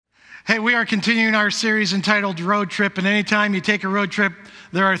Hey, we are continuing our series entitled Road Trip, and anytime you take a road trip,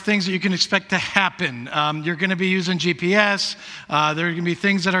 there are things that you can expect to happen. You're going to be using GPS. There are going to be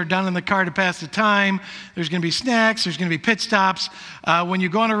things that are done in the car to pass the time. There's going to be snacks. There's going to be pit stops. When you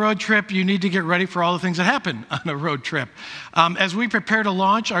go on a road trip, you need to get ready for all the things that happen on a road trip. As we prepare to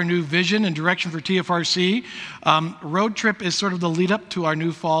launch our new vision and direction for TFRC, road trip is sort of the lead up to our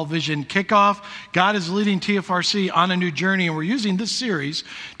new fall vision kickoff. God is leading TFRC on a new journey, and we're using this series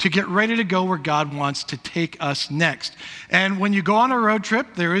to get ready to go where God wants to take us next. And when you go on a road trip,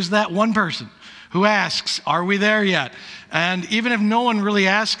 there is that one person who asks, are we there yet? And even if no one really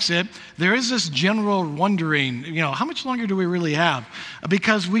asks it, there is this general wondering, how much longer do we really have?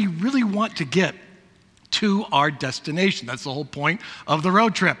 Because we really want to get to our destination. That's the whole point of the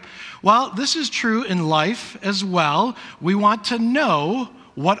road trip. Well, this is true in life as well. We want to know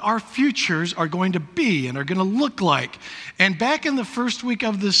what our futures are going to be and are going to look like. And back in the first week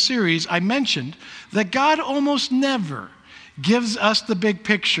of this series, I mentioned that God almost never gives us the big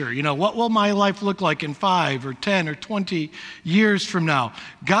picture. What will my life look like in 5 or 10 or 20 years from now?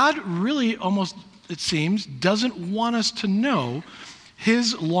 God really almost, it seems, doesn't want us to know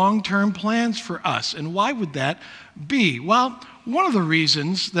his long-term plans for us. And why would that be? Well, one of the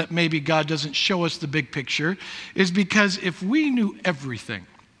reasons that maybe God doesn't show us the big picture is because if we knew everything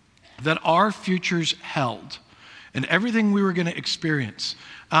that our futures held and everything we were going to experience,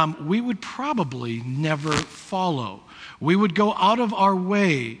 we would probably never follow. We would go out of our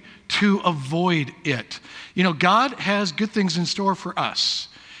way to avoid it. God has good things in store for us.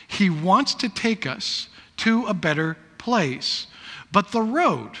 He wants to take us to a better place. But the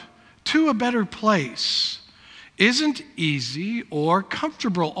road to a better place isn't easy or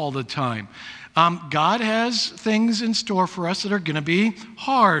comfortable all the time. God has things in store for us that are going to be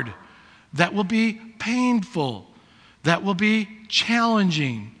hard, that will be painful, that will be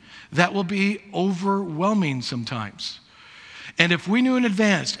challenging, that will be overwhelming sometimes. And if we knew in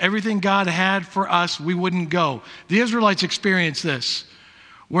advance everything God had for us, we wouldn't go. The Israelites experienced this,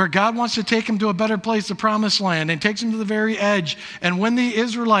 where God wants to take them to a better place, the promised land, and takes them to the very edge. And when the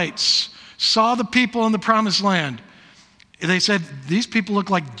Israelites saw the people in the promised land, they said, these people look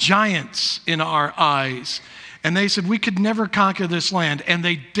like giants in our eyes. And they said, we could never conquer this land. And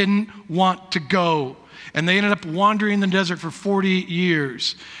they didn't want to go. And they ended up wandering in the desert for 40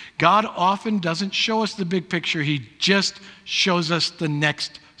 years. God often doesn't show us the big picture. He just shows us the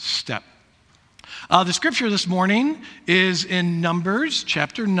next step. The scripture this morning is in Numbers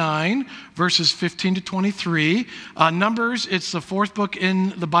chapter 9, verses 15 to 23. Numbers, it's the fourth book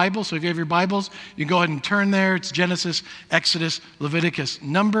in the Bible, so if you have your Bibles, you can go ahead and turn there. It's Genesis, Exodus, Leviticus,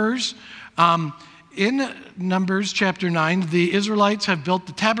 Numbers. In Numbers chapter 9, the Israelites have built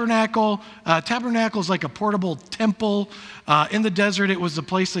the tabernacle. Tabernacle is like a portable temple. In the desert, it was the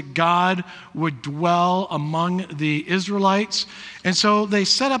place that God would dwell among the Israelites. And so they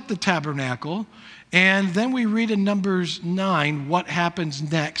set up the tabernacle. And then we read in Numbers 9 what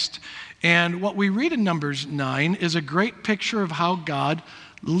happens next. And what we read in Numbers 9 is a great picture of how God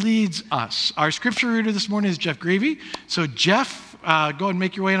leads us. Our scripture reader this morning is Jeff Greavy. So Jeff, go ahead and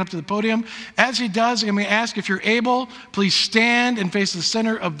make your way up to the podium. As he does, I'm going to ask if you're able, please stand and face the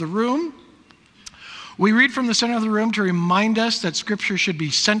center of the room. We read from the center of the room to remind us that Scripture should be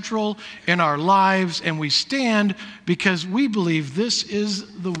central in our lives, and we stand because we believe this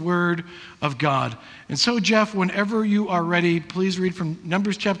is the Word of God. And so, Jeff, whenever you are ready, please read from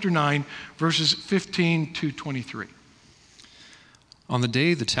Numbers chapter 9, verses 15 to 23. On the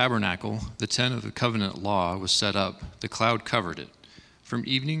day the tabernacle, the tent of the covenant law, was set up, the cloud covered it. From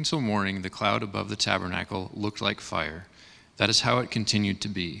evening till morning, the cloud above the tabernacle looked like fire. That is how it continued to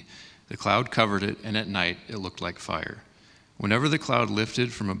be. The cloud covered it, and at night it looked like fire. Whenever the cloud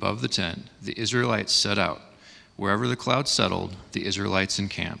lifted from above the tent, the Israelites set out. Wherever the cloud settled, the Israelites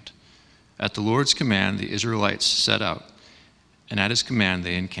encamped. At the Lord's command, the Israelites set out, and at his command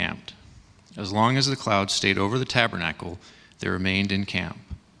they encamped. As long as the cloud stayed over the tabernacle, they remained in camp.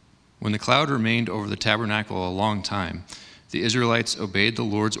 When the cloud remained over the tabernacle a long time, the Israelites obeyed the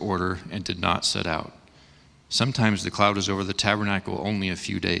Lord's order and did not set out. Sometimes the cloud was over the tabernacle only a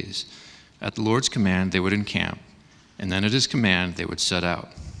few days. At the Lord's command, they would encamp, and then at his command, they would set out.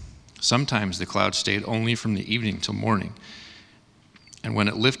 Sometimes the cloud stayed only from the evening till morning, and when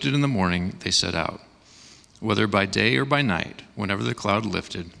it lifted in the morning, they set out. Whether by day or by night, whenever the cloud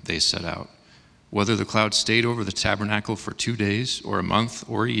lifted, they set out. Whether the cloud stayed over the tabernacle for 2 days, or a month,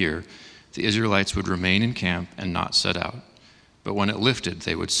 or a year, the Israelites would remain in camp and not set out. But when it lifted,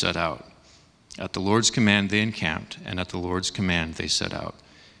 they would set out. At the Lord's command they encamped, and at the Lord's command they set out.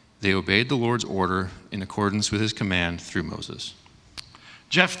 They obeyed the Lord's order in accordance with his command through Moses.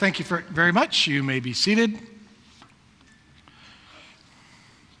 Jeff, thank you very much. You may be seated.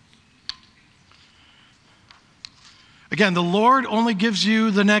 Again, the Lord only gives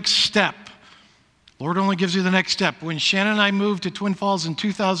you the next step. Lord only gives you the next step. When Shannon and I moved to Twin Falls in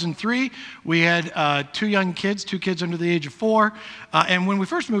 2003, we had two young kids, 2 kids under the age of 4. And when we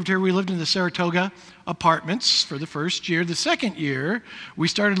first moved here, we lived in the Saratoga apartments for the first year. The second year, we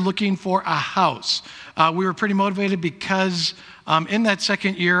started looking for a house. We were pretty motivated because in that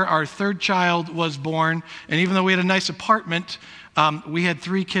second year, our 3rd child was born. And even though we had a nice apartment, we had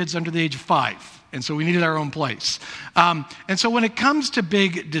 3 kids under the age of 5. And so we needed our own place. And so when it comes to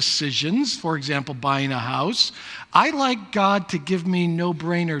big decisions, for example, buying a house, I like God to give me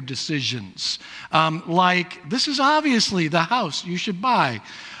no-brainer decisions. Like, this is obviously the house you should buy.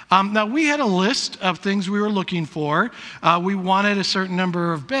 Now, we had a list of things we were looking for. We wanted a certain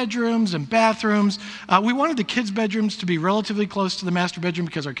number of bedrooms and bathrooms. We wanted the kids' bedrooms to be relatively close to the master bedroom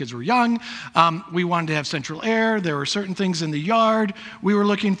because our kids were young. We wanted to have central air. There were certain things in the yard we were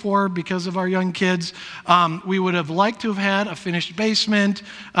looking for because of our young kids. We would have liked to have had a finished basement,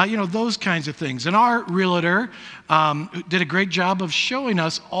 those kinds of things. And our realtor did a great job of showing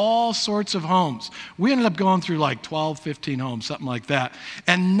us all sorts of homes. We ended up going through like 12, 15 homes, something like that.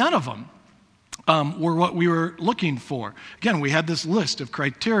 And none of them were what we were looking for. Again, we had this list of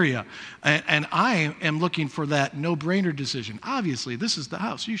criteria, and I am looking for that no-brainer decision. Obviously, this is the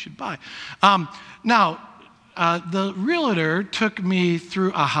house you should buy. The realtor took me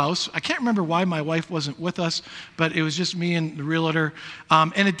through a house. I can't remember why my wife wasn't with us, but it was just me and the realtor.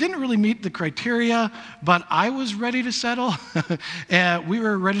 And it didn't really meet the criteria, but I was ready to settle. And we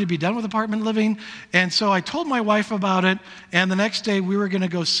were ready to be done with apartment living. And so I told my wife about it, and the next day we were going to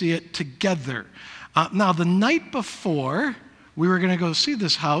go see it together. Now, the night before we were going to go see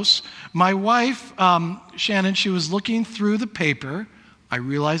this house, my wife, Shannon, she was looking through the paper. I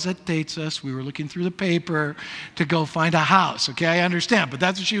realize that dates us. We were looking through the paper to go find a house. Okay, I understand, but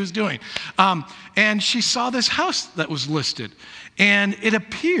that's what she was doing. And she saw this house that was listed, and it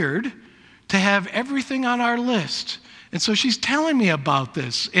appeared to have everything on our list. And so she's telling me about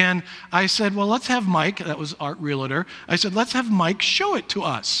this. And I said, well, let's have Mike, that was our realtor. I said, let's have Mike show it to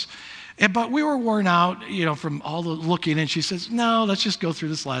us. But we were worn out, from all the looking, and she says, no, let's just go through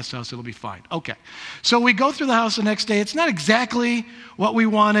this last house. It'll be fine. Okay. So we go through the house the next day. It's not exactly what we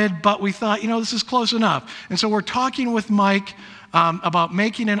wanted, but we thought, this is close enough. And so we're talking with Mike about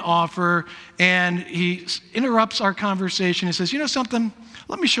making an offer, and he interrupts our conversation. He says, something?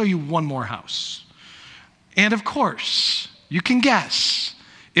 Let me show you one more house. And of course, you can guess,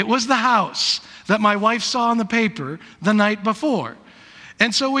 it was the house that my wife saw in the paper the night before.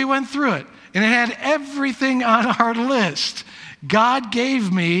 And so we went through it, and it had everything on our list. God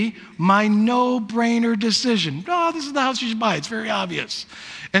gave me my no-brainer decision. Oh, this is the house you should buy. It's very obvious.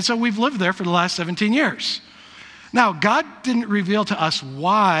 And so we've lived there for the last 17 years. Now, God didn't reveal to us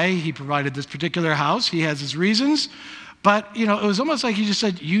why he provided this particular house. He has his reasons. But, it was almost like he just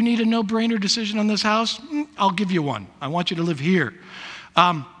said, you need a no-brainer decision on this house? I'll give you one. I want you to live here.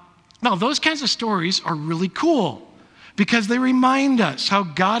 Now, those kinds of stories are really cool, because they remind us how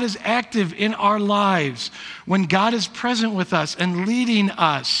God is active in our lives. When God is present with us and leading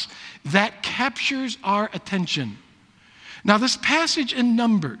us, that captures our attention. Now, this passage in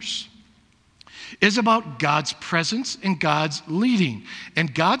Numbers is about God's presence and God's leading.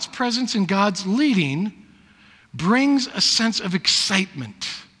 And God's presence and God's leading brings a sense of excitement.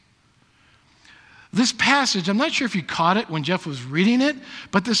 This passage, I'm not sure if you caught it when Jeff was reading it,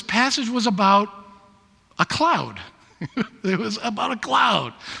 but this passage was about a cloud. It was about a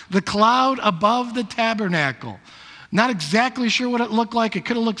cloud, the cloud above the tabernacle. Not exactly sure what it looked like. It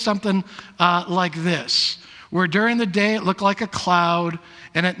could have looked something like this, where during the day it looked like a cloud,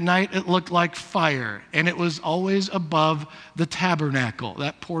 and at night it looked like fire, and it was always above the tabernacle,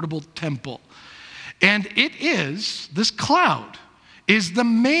 that portable temple. And this cloud is the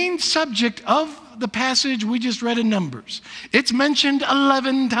main subject of the passage we just read in Numbers. It's mentioned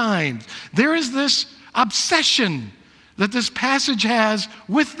 11 times. There is this obsession that this passage has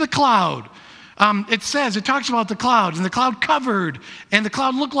with the cloud. It talks about the cloud, and the cloud covered, and the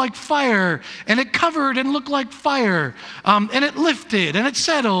cloud looked like fire, and it covered and looked like fire, and it lifted, and it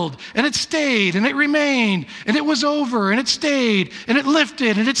settled, and it stayed, and it remained, and it was over, and it stayed, and it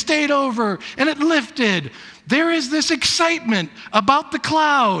lifted, and it stayed over, and it lifted. There is this excitement about the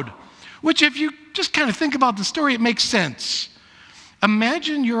cloud, which if you just kind of think about the story, it makes sense.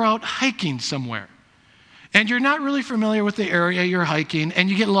 Imagine you're out hiking somewhere, and you're not really familiar with the area you're hiking, and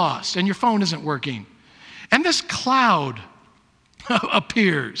you get lost, and your phone isn't working. And this cloud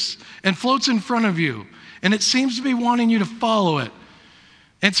appears and floats in front of you, and it seems to be wanting you to follow it.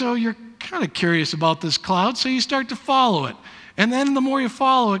 And so you're kind of curious about this cloud, so you start to follow it. And then the more you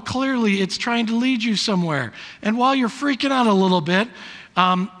follow it, clearly it's trying to lead you somewhere. And while you're freaking out a little bit,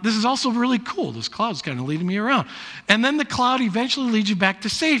 this is also really cool. This cloud's kind of leading me around. And then the cloud eventually leads you back to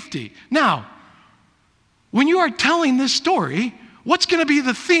safety. Now, when you are telling this story, what's going to be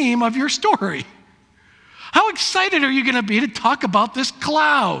the theme of your story? How excited are you going to be to talk about this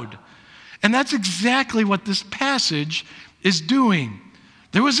cloud? And that's exactly what this passage is doing.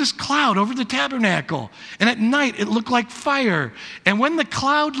 There was this cloud over the tabernacle, and at night it looked like fire. And when the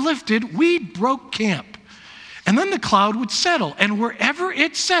cloud lifted, we broke camp. And then the cloud would settle, and wherever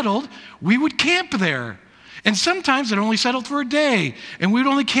it settled, we would camp there. And sometimes it only settled for a day, and we would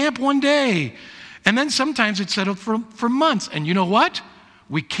only camp one day. And then sometimes it settled for months. And you know what?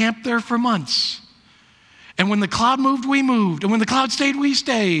 We camped there for months. And when the cloud moved, we moved. And when the cloud stayed, we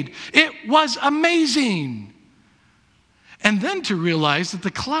stayed. It was amazing. And then to realize that the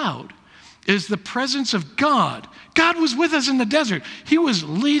cloud is the presence of God. God was with us in the desert. He was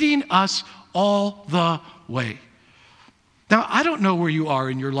leading us all the way. Now, I don't know where you are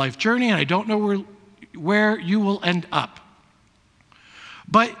in your life journey, and I don't know where you will end up.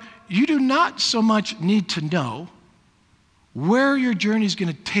 But you do not so much need to know where your journey is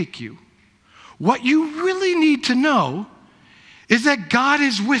going to take you. What you really need to know is that God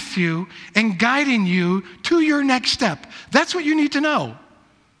is with you and guiding you to your next step. That's what you need to know.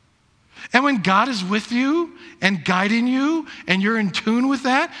 And when God is with you and guiding you, and you're in tune with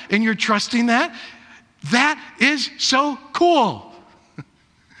that, and you're trusting that, that is so cool.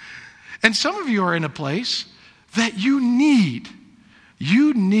 And some of you are in a place that you need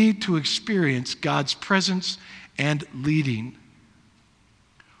to experience God's presence and leading.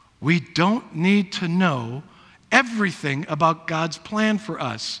 We don't need to know everything about God's plan for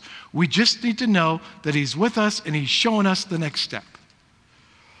us. We just need to know that He's with us and He's showing us the next step.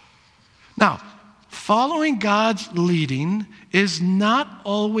 Now, following God's leading is not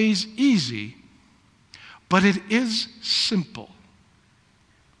always easy, but it is simple.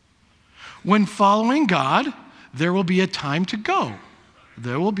 When following God, there will be a time to go.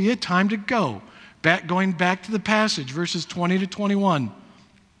 There will be a time to go. Going back to the passage, verses 20 to 21,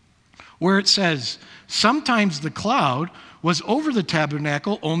 where it says, sometimes the cloud was over the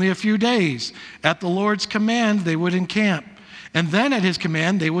tabernacle only a few days. At the Lord's command, they would encamp. And then at His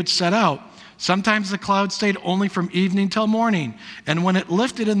command, they would set out. Sometimes the cloud stayed only from evening till morning. And when it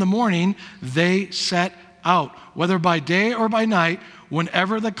lifted in the morning, they set out. Whether by day or by night,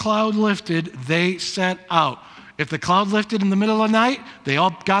 whenever the cloud lifted, they set out. If the cloud lifted in the middle of the night, they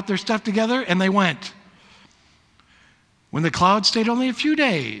all got their stuff together and they went. When the cloud stayed only a few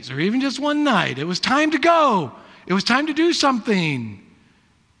days or even just one night, it was time to go. It was time to do something.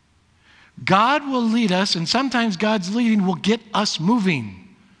 God will lead us, and sometimes God's leading will get us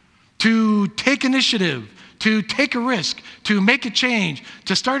moving, to take initiative, to take a risk, to make a change,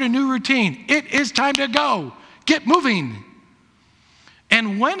 to start a new routine. It is time to go. Get moving.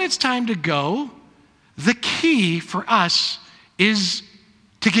 And when it's time to go, the key for us is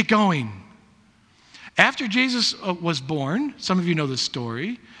to get going. After Jesus was born, some of you know this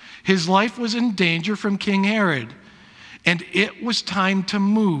story, His life was in danger from King Herod, and it was time to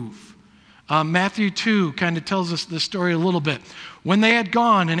move. Matthew 2 kind of tells us the story a little bit. When they had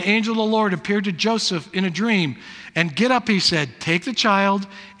gone, an angel of the Lord appeared to Joseph in a dream. And get up, he said, take the child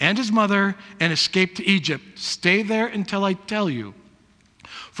and his mother and escape to Egypt. Stay there until I tell you.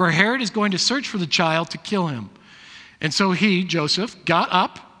 For Herod is going to search for the child to kill him. And so he, Joseph, got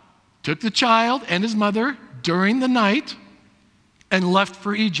up, took the child and his mother during the night, and left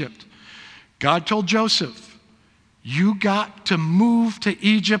for Egypt. God told Joseph, you got to move to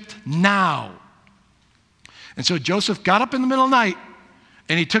Egypt now. And so Joseph got up in the middle of the night,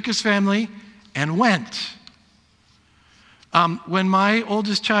 and he took his family and went. When my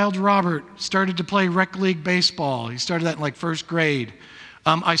oldest child, Robert, started to play rec league baseball, he started that in like first grade,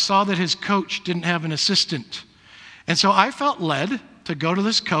 I saw that his coach didn't have an assistant. And so I felt led to go to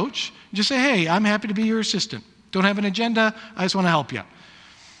this coach and just say, hey, I'm happy to be your assistant. Don't have an agenda, I just want to help you.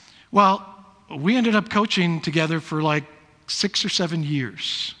 Well, we ended up coaching together for like 6 or 7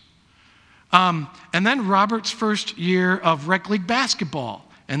 years. And then Robert's first year of rec league basketball,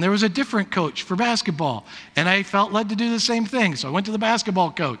 and there was a different coach for basketball, and I felt led to do the same thing. So I went to the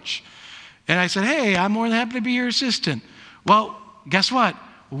basketball coach, and I said, hey, I'm more than happy to be your assistant. Well, guess what?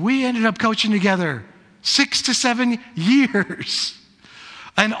 We ended up coaching together 6 to 7 years.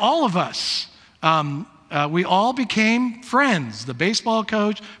 And all of us, we all became friends. The baseball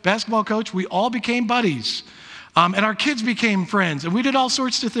coach, basketball coach, we all became buddies. And our kids became friends, and we did all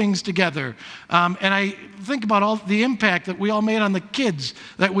sorts of things together. And I think about all the impact that we all made on the kids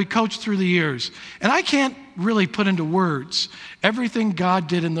that we coached through the years. And I can't really put into words everything God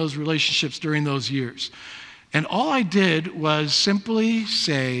did in those relationships during those years. And all I did was simply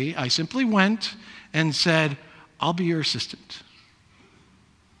went and said, I'll be your assistant.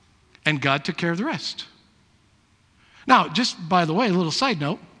 And God took care of the rest. Now, just by the way, a little side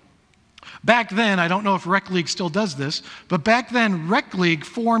note. Back then, I don't know if Rec League still does this, but back then, Rec League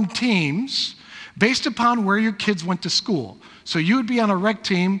formed teams based upon where your kids went to school. So you would be on a rec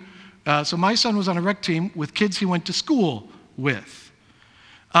team. So my son was on a rec team with kids he went to school with.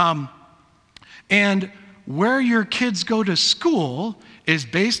 And where your kids go to school is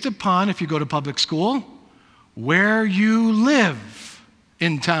based upon, if you go to public school, where you live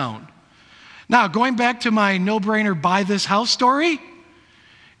in town. Now, going back to my no-brainer buy this house story,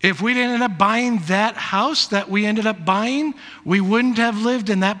 if we'd ended up buying that house that we ended up buying, we wouldn't have lived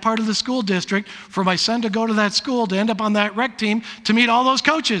in that part of the school district for my son to go to that school, to end up on that rec team, to meet all those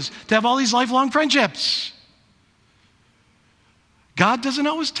coaches, to have all these lifelong friendships. God doesn't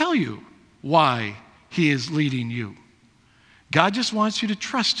always tell you why he is leading you. God just wants you to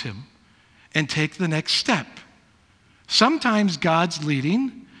trust him and take the next step. Sometimes God's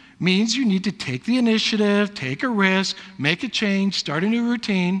leading means you need to take the initiative, take a risk, make a change, start a new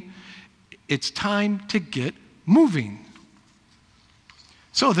routine. It's time to get moving.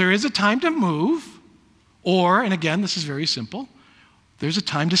 So there is a time to move, or, and again, this is very simple, there's a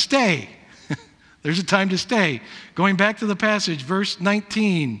time to stay. There's a time to stay. Going back to the passage, verse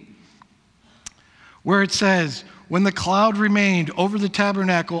 19, where it says, when the cloud remained over the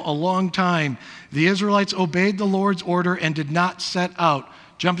tabernacle a long time, the Israelites obeyed the Lord's order and did not set out.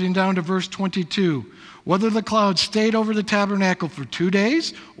 Jumping down to verse 22, whether the cloud stayed over the tabernacle for 2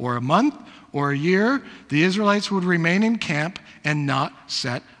 days or a month or a year, the Israelites would remain in camp and not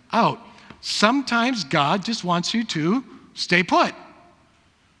set out. Sometimes God just wants you to stay put.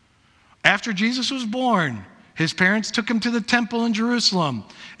 After Jesus was born, his parents took him to the temple in Jerusalem,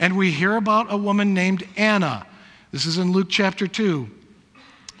 and we hear about a woman named Anna. This is in Luke chapter 2.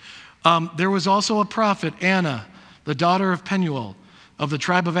 There was also a prophet, Anna, the daughter of Penuel, of the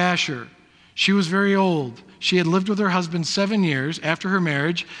tribe of Asher. She was very old. She had lived with her husband 7 years after her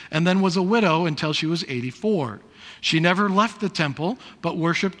marriage and then was a widow until she was 84. She never left the temple, but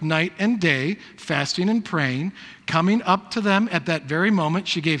worshiped night and day, fasting and praying. Coming up to them at that very moment,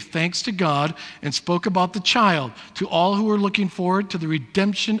 she gave thanks to God and spoke about the child to all who were looking forward to the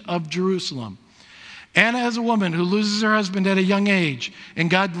redemption of Jerusalem. Anna is a woman who loses her husband at a young age, and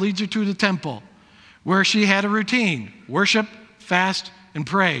God leads her to the temple, where she had a routine: worship, fast, and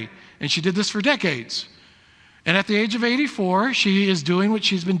pray. And she did this for decades. And at the age of 84, she is doing what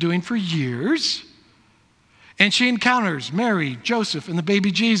she's been doing for years. And she encounters Mary, Joseph, and the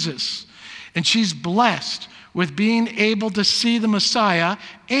baby Jesus. And she's blessed with being able to see the Messiah,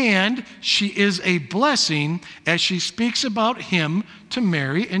 and she is a blessing as she speaks about him to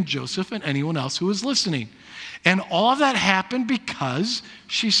Mary and Joseph and anyone else who is listening. And all of that happened because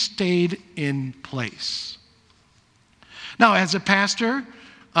she stayed in place. Now, as a pastor,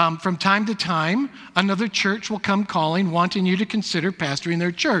 from time to time, another church will come calling, wanting you to consider pastoring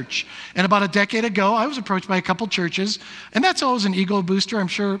their church. And about a decade ago, I was approached by a couple churches, and that's always an ego booster. I'm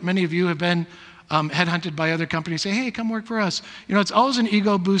sure many of you have been headhunted by other companies, say, hey, come work for us. You know, it's always an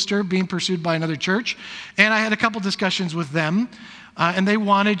ego booster being pursued by another church. And I had a couple discussions with them, and they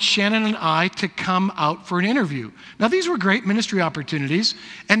wanted Shannon and I to come out for an interview. Now, these were great ministry opportunities,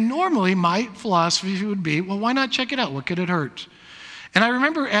 and normally my philosophy would be, well, why not check it out? What could it hurt? And I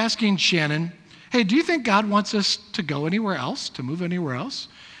remember asking Shannon, hey, do you think God wants us to go anywhere else, to move anywhere else?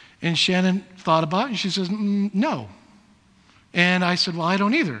 And Shannon thought about it, and she says, no. And I said, well, I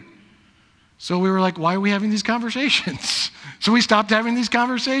don't either. So we were like, why are we having these conversations? So we stopped having these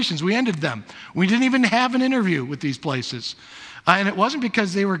conversations. We ended them. We didn't even have an interview with these places. And it wasn't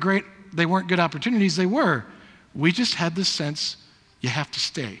because they were great, they weren't good opportunities, they were. We just had this sense, you have to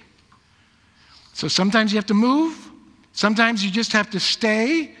stay. So sometimes you have to move, sometimes you just have to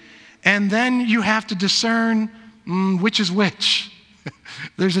stay, and then you have to discern which is which.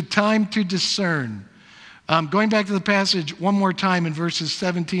 There's a time to discern. Going back to the passage one more time in verses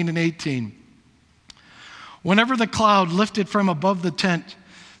 17 and 18. Whenever the cloud lifted from above the tent,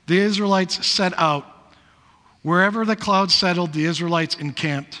 the Israelites set out. Wherever the cloud settled, the Israelites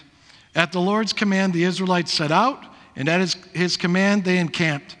encamped. At the Lord's command, the Israelites set out, and at his command, they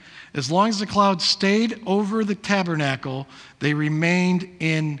encamped. As long as the cloud stayed over the tabernacle, they remained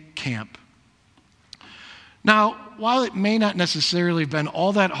in camp. Now, while it may not necessarily have been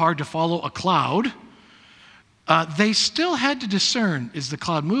all that hard to follow a cloud, they still had to discern, is the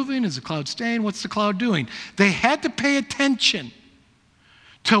cloud moving? Is the cloud staying? What's the cloud doing? They had to pay attention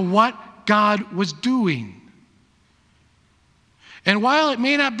to what God was doing. And while it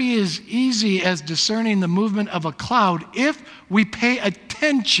may not be as easy as discerning the movement of a cloud, if we pay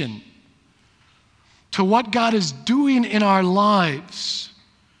attention to what God is doing in our lives,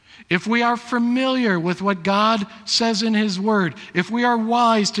 if we are familiar with what God says in His Word, if we are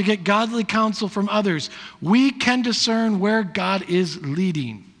wise to get godly counsel from others, we can discern where God is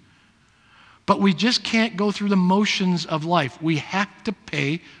leading. But we just can't go through the motions of life. We have to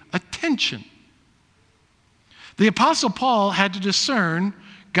pay attention. The Apostle Paul had to discern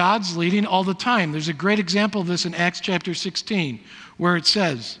God's leading all the time. There's a great example of this in Acts chapter 16, where it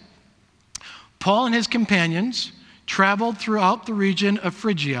says, Paul and his companions traveled throughout the region of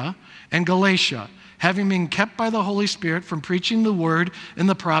Phrygia and Galatia, having been kept by the Holy Spirit from preaching the word in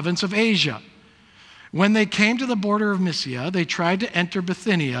the province of Asia. When they came to the border of Mysia, they tried to enter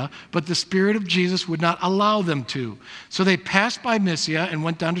Bithynia, but the Spirit of Jesus would not allow them to. So they passed by Mysia and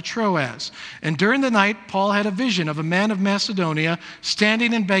went down to Troas. And during the night, Paul had a vision of a man of Macedonia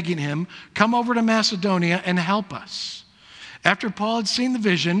standing and begging him, "Come over to Macedonia and help us." After Paul had seen the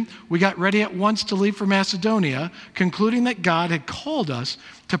vision, we got ready at once to leave for Macedonia, concluding that God had called us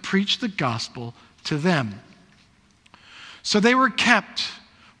to preach the gospel to them. So they were kept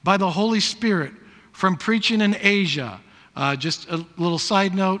by the Holy Spirit from preaching in Asia. Just a little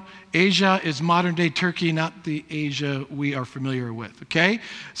side note, Asia is modern-day Turkey, not the Asia we are familiar with, okay?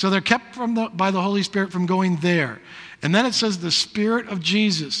 So they're kept by the Holy Spirit from going there. And then it says the Spirit of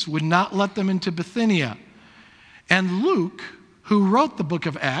Jesus would not let them into Bithynia. And Luke, who wrote the book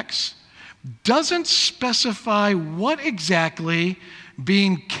of Acts, doesn't specify what exactly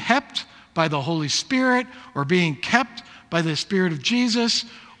being kept by the Holy Spirit or being kept by the Spirit of Jesus,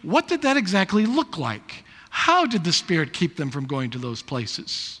 what did that exactly look like? How did the Spirit keep them from going to those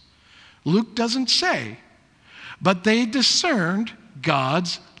places? Luke doesn't say, but they discerned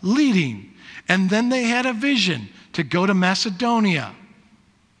God's leading. And then they had a vision to go to Macedonia.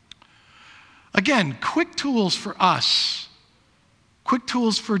 Again, quick tools for us, quick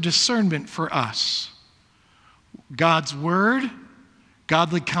tools for discernment for us. God's word,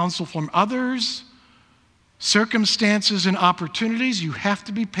 godly counsel from others, circumstances and opportunities. You have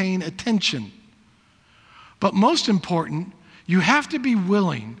to be paying attention. But most important, you have to be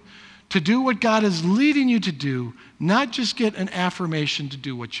willing to do what God is leading you to do, not just get an affirmation to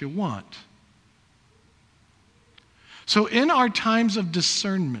do what you want. So in our times of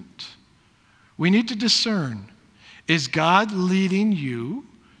discernment, we need to discern, is God leading you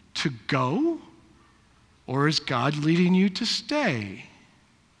to go, or is God leading you to stay?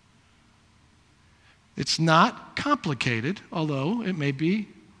 It's not complicated, although it may be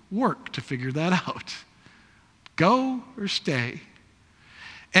work to figure that out. Go or stay.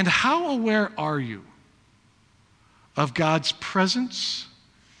 And how aware are you of God's presence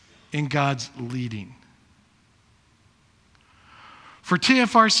and God's leading? For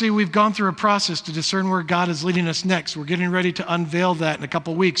TFRC, we've gone through a process to discern where God is leading us next. We're getting ready to unveil that in a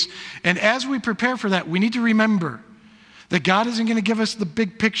couple weeks. And as we prepare for that, we need to remember that God isn't going to give us the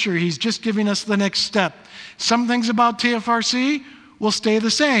big picture. He's just giving us the next step. Some things about TFRC will stay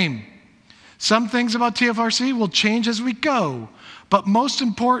the same. Some things about TFRC will change as we go. But most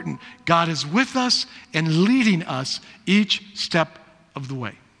important, God is with us and leading us each step of the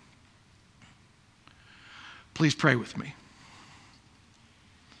way. Please pray with me.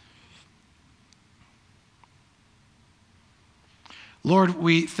 Lord,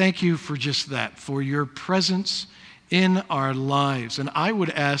 we thank you for just that, for your presence in our lives. And I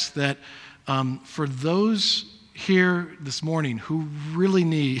would ask that for those here this morning who really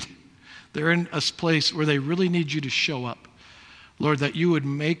need, they're in a place where they really need you to show up, Lord, that you would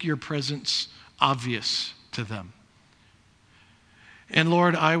make your presence obvious to them. And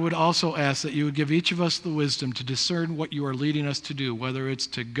Lord, I would also ask that you would give each of us the wisdom to discern what you are leading us to do, whether it's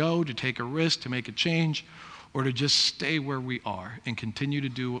to go, to take a risk, to make a change, or to just stay where we are and continue to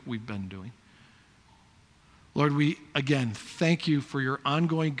do what we've been doing. Lord, we, again, thank you for your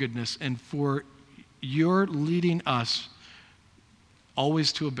ongoing goodness and for your leading us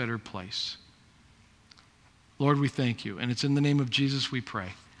always to a better place. Lord, we thank you. And it's in the name of Jesus we pray.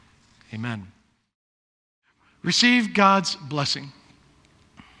 Amen. Receive God's blessing.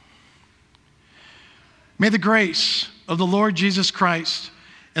 May the grace of the Lord Jesus Christ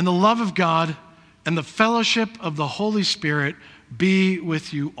and the love of God and the fellowship of the Holy Spirit be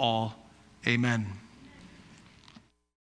with you all. Amen.